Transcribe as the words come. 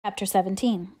Chapter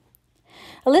 17.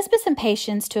 Elizabeth's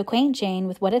impatience to acquaint Jane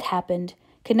with what had happened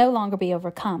could no longer be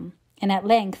overcome, and at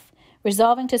length,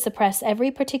 resolving to suppress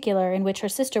every particular in which her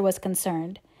sister was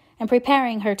concerned, and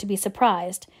preparing her to be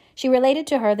surprised, she related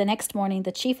to her the next morning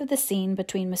the chief of the scene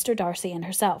between Mr. Darcy and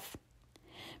herself.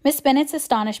 Miss Bennet's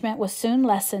astonishment was soon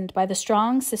lessened by the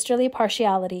strong sisterly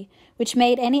partiality which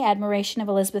made any admiration of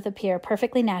Elizabeth appear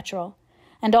perfectly natural,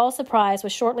 and all surprise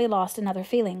was shortly lost in other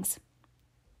feelings.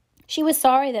 She was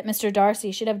sorry that Mr.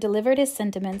 Darcy should have delivered his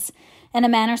sentiments in a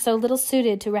manner so little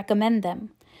suited to recommend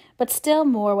them, but still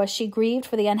more was she grieved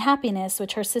for the unhappiness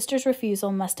which her sister's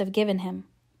refusal must have given him.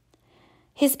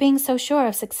 "His being so sure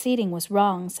of succeeding was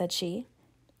wrong," said she,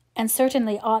 "and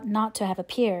certainly ought not to have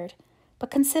appeared, but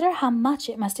consider how much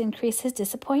it must increase his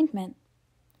disappointment."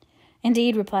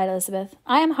 "Indeed," replied Elizabeth,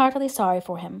 "I am heartily sorry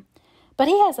for him, but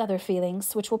he has other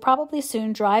feelings, which will probably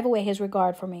soon drive away his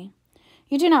regard for me.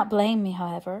 You do not blame me,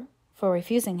 however, for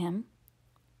refusing him."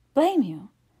 "Blame you?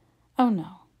 Oh,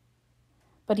 no."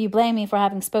 "But you blame me for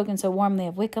having spoken so warmly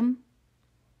of Wickham?"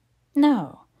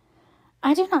 "No.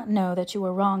 I do not know that you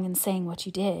were wrong in saying what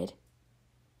you did.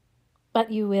 But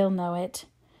you will know it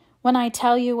when I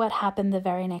tell you what happened the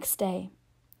very next day."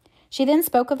 She then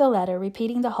spoke of the letter,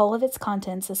 repeating the whole of its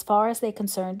contents as far as they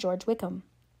concerned George Wickham.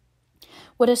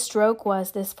 What a stroke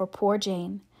was this for poor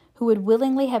Jane, who would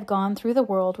willingly have gone through the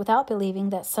world without believing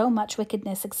that so much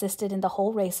wickedness existed in the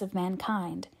whole race of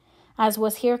mankind, as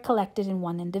was here collected in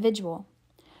one individual.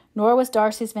 Nor was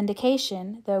Darcy's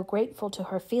vindication, though grateful to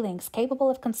her feelings, capable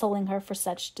of consoling her for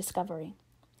such discovery.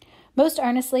 Most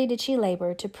earnestly did she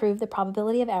labor to prove the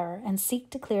probability of error, and seek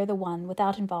to clear the one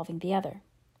without involving the other.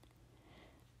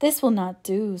 "This will not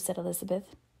do," said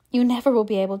Elizabeth. "You never will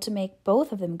be able to make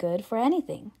both of them good for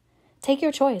anything. Take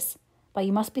your choice, but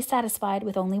you must be satisfied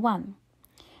with only one.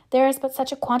 There is but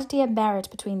such a quantity of merit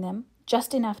between them,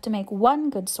 just enough to make one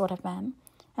good sort of man,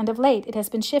 and of late it has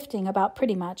been shifting about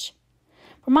pretty much.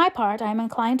 For my part, I am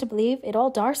inclined to believe it all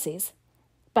Darcy's,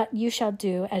 but you shall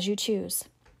do as you choose."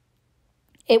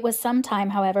 It was some time,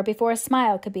 however, before a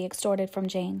smile could be extorted from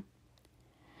Jane.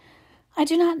 "I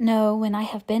do not know when I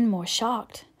have been more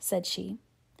shocked," said she.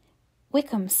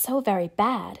 "Wickham so very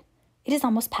bad, it is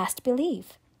almost past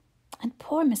belief. And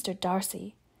poor Mr.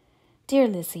 Darcy. Dear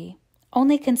Lizzie,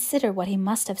 only consider what he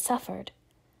must have suffered.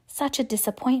 Such a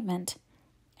disappointment,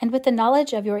 and with the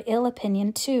knowledge of your ill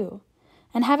opinion too,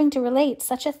 and having to relate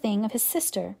such a thing of his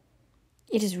sister.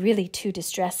 It is really too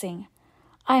distressing.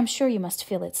 I am sure you must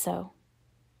feel it so."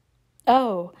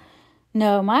 "Oh,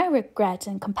 no, my regret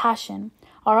and compassion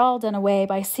are all done away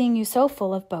by seeing you so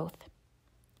full of both.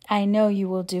 I know you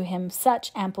will do him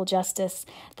such ample justice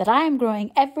that I am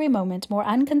growing every moment more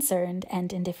unconcerned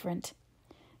and indifferent.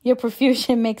 Your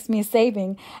profusion makes me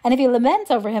saving, and if you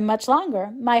lament over him much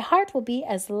longer, my heart will be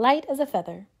as light as a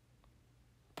feather.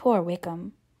 Poor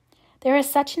Wickham! There is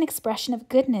such an expression of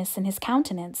goodness in his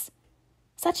countenance,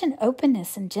 such an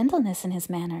openness and gentleness in his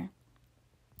manner.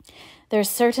 There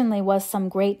certainly was some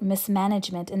great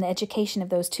mismanagement in the education of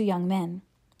those two young men.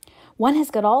 One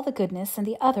has got all the goodness, and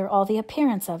the other all the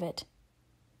appearance of it.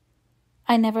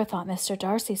 I never thought Mr.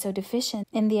 Darcy so deficient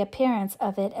in the appearance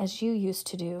of it as you used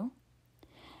to do.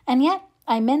 And yet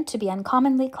I meant to be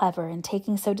uncommonly clever in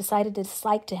taking so decided a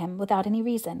dislike to him without any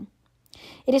reason.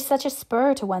 It is such a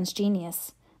spur to one's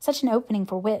genius, such an opening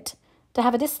for wit, to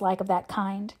have a dislike of that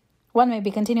kind. One may be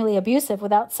continually abusive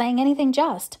without saying anything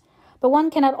just, but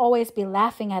one cannot always be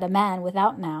laughing at a man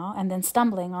without now and then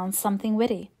stumbling on something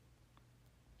witty.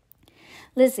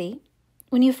 Lizzie,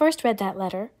 when you first read that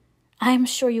letter, I am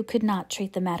sure you could not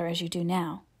treat the matter as you do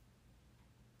now."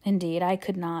 "Indeed, I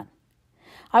could not.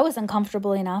 I was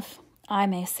uncomfortable enough, I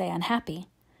may say unhappy,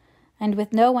 and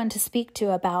with no one to speak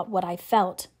to about what I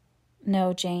felt.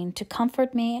 No, Jane, to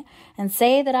comfort me and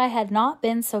say that I had not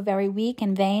been so very weak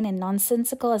and vain and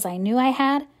nonsensical as I knew I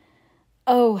had.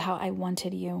 Oh, how I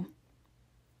wanted you!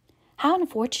 How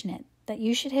unfortunate that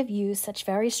you should have used such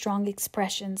very strong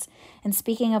expressions in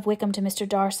speaking of Wickham to Mr.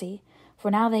 Darcy,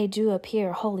 for now they do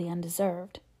appear wholly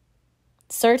undeserved."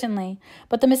 "Certainly,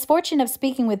 but the misfortune of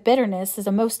speaking with bitterness is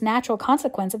a most natural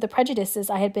consequence of the prejudices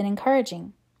I had been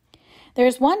encouraging. There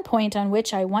is one point on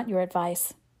which I want your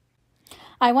advice.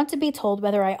 I want to be told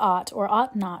whether I ought or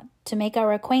ought not to make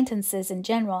our acquaintances in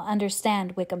general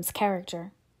understand Wickham's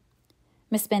character."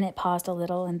 Miss Bennet paused a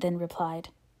little and then replied,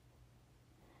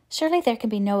 "Surely there can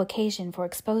be no occasion for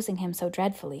exposing him so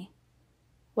dreadfully.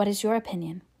 What is your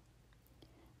opinion?"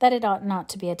 "That it ought not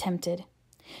to be attempted.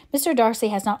 Mr. Darcy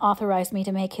has not authorized me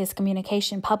to make his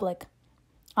communication public.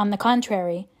 On the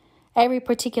contrary, every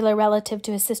particular relative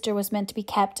to his sister was meant to be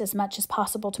kept as much as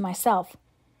possible to myself.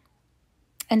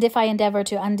 And if I endeavour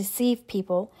to undeceive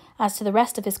people as to the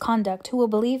rest of his conduct, who will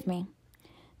believe me?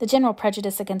 The general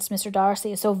prejudice against Mr.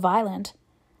 Darcy is so violent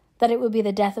that it would be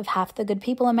the death of half the good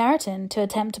people in Meryton to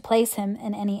attempt to place him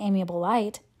in any amiable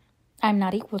light. I am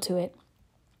not equal to it.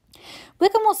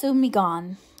 Wickham will soon be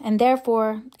gone, and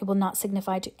therefore it will not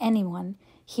signify to anyone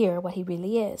here what he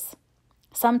really is.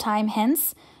 Some time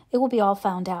hence it will be all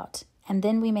found out, and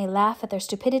then we may laugh at their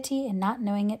stupidity in not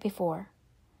knowing it before.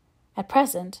 At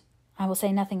present, I will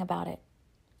say nothing about it.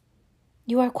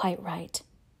 You are quite right.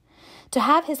 To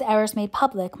have his errors made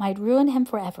public might ruin him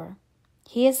forever.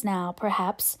 He is now,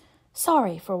 perhaps,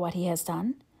 sorry for what he has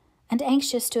done, and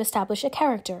anxious to establish a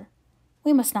character.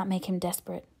 We must not make him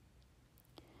desperate.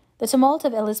 The tumult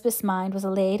of Elizabeth's mind was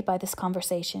allayed by this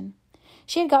conversation.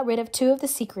 She had got rid of 2 of the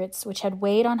secrets which had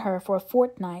weighed on her for a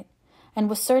fortnight, and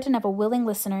was certain of a willing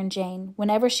listener in Jane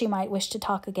whenever she might wish to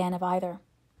talk again of either.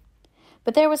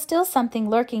 But there was still something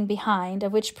lurking behind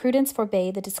of which prudence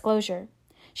forbade the disclosure.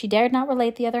 She dared not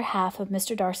relate the other half of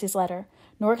Mr. Darcy's letter,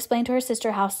 nor explain to her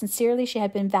sister how sincerely she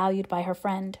had been valued by her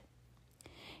friend.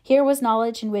 Here was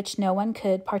knowledge in which no one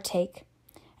could partake,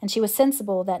 and she was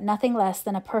sensible that nothing less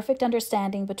than a perfect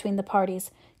understanding between the parties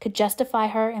could justify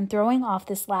her in throwing off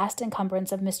this last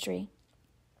encumbrance of mystery.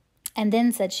 And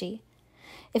then, said she,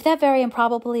 if that very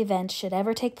improbable event should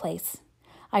ever take place,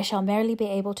 I shall merely be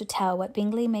able to tell what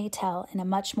Bingley may tell in a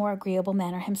much more agreeable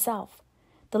manner himself.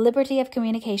 The liberty of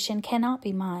communication cannot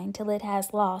be mine till it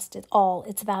has lost all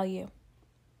its value.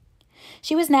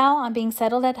 She was now on being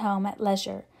settled at home at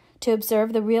leisure to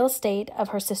observe the real state of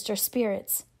her sister's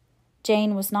spirits.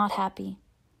 Jane was not happy.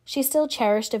 She still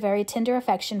cherished a very tender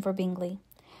affection for Bingley.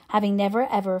 Having never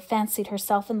ever fancied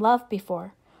herself in love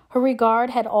before, her regard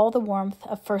had all the warmth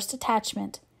of first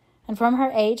attachment, and from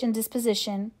her age and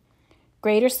disposition,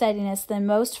 greater steadiness than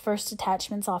most first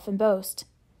attachments often boast.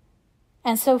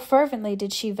 And so fervently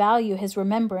did she value his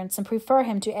remembrance and prefer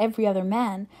him to every other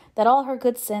man, that all her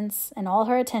good sense and all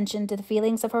her attention to the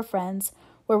feelings of her friends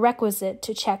were requisite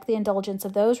to check the indulgence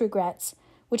of those regrets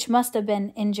which must have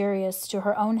been injurious to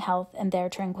her own health and their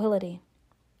tranquillity.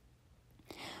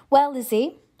 Well,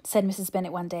 Lizzie, said Mrs.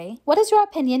 Bennet one day, what is your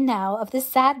opinion now of this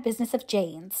sad business of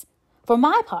Jane's? For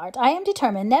my part, I am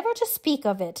determined never to speak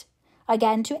of it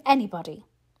again to anybody.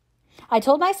 I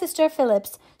told my sister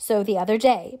Phillips so the other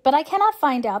day, but I cannot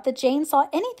find out that Jane saw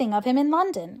anything of him in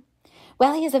London.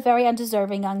 Well, he is a very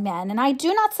undeserving young man, and I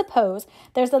do not suppose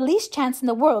there's the least chance in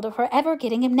the world of her ever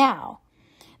getting him now.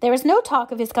 There is no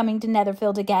talk of his coming to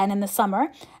Netherfield again in the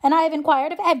summer, and I have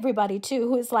inquired of everybody, too,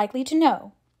 who is likely to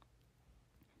know.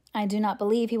 I do not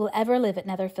believe he will ever live at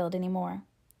Netherfield any more.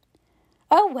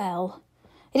 Oh, well,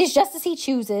 it is just as he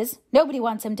chooses. Nobody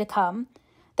wants him to come,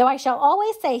 though I shall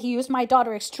always say he used my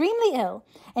daughter extremely ill,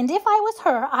 and if I was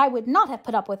her, I would not have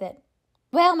put up with it.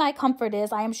 Well, my comfort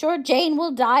is, I am sure Jane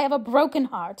will die of a broken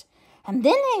heart, and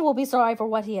then he will be sorry for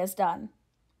what he has done.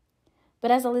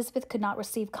 But as Elizabeth could not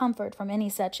receive comfort from any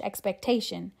such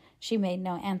expectation, she made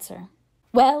no answer.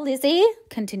 Well, Lizzie,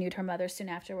 continued her mother soon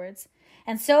afterwards,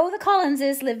 and so the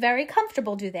Collinses live very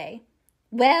comfortable, do they?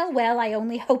 Well, well, I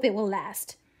only hope it will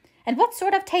last. And what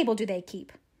sort of table do they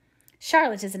keep?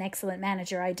 Charlotte is an excellent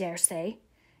manager, I dare say.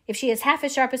 If she is half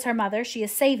as sharp as her mother, she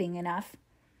is saving enough.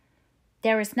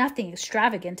 There is nothing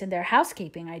extravagant in their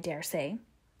housekeeping, I dare say.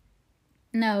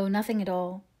 No, nothing at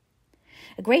all.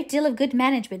 A great deal of good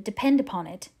management, depend upon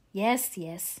it. Yes,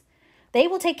 yes. They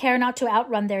will take care not to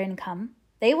outrun their income.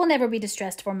 They will never be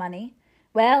distressed for money.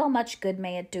 Well, much good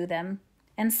may it do them.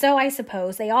 And so, I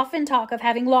suppose, they often talk of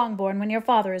having Longbourn when your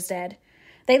father is dead.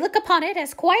 They look upon it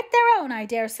as quite their own, I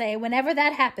dare say, whenever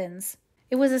that happens.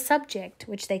 It was a subject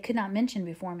which they could not mention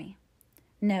before me.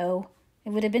 No, it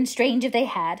would have been strange if they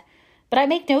had, but I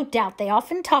make no doubt they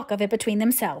often talk of it between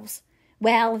themselves.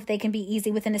 Well, if they can be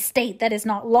easy with an estate that is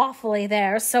not lawfully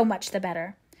theirs, so much the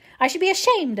better. I should be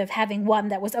ashamed of having one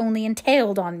that was only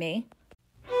entailed on me.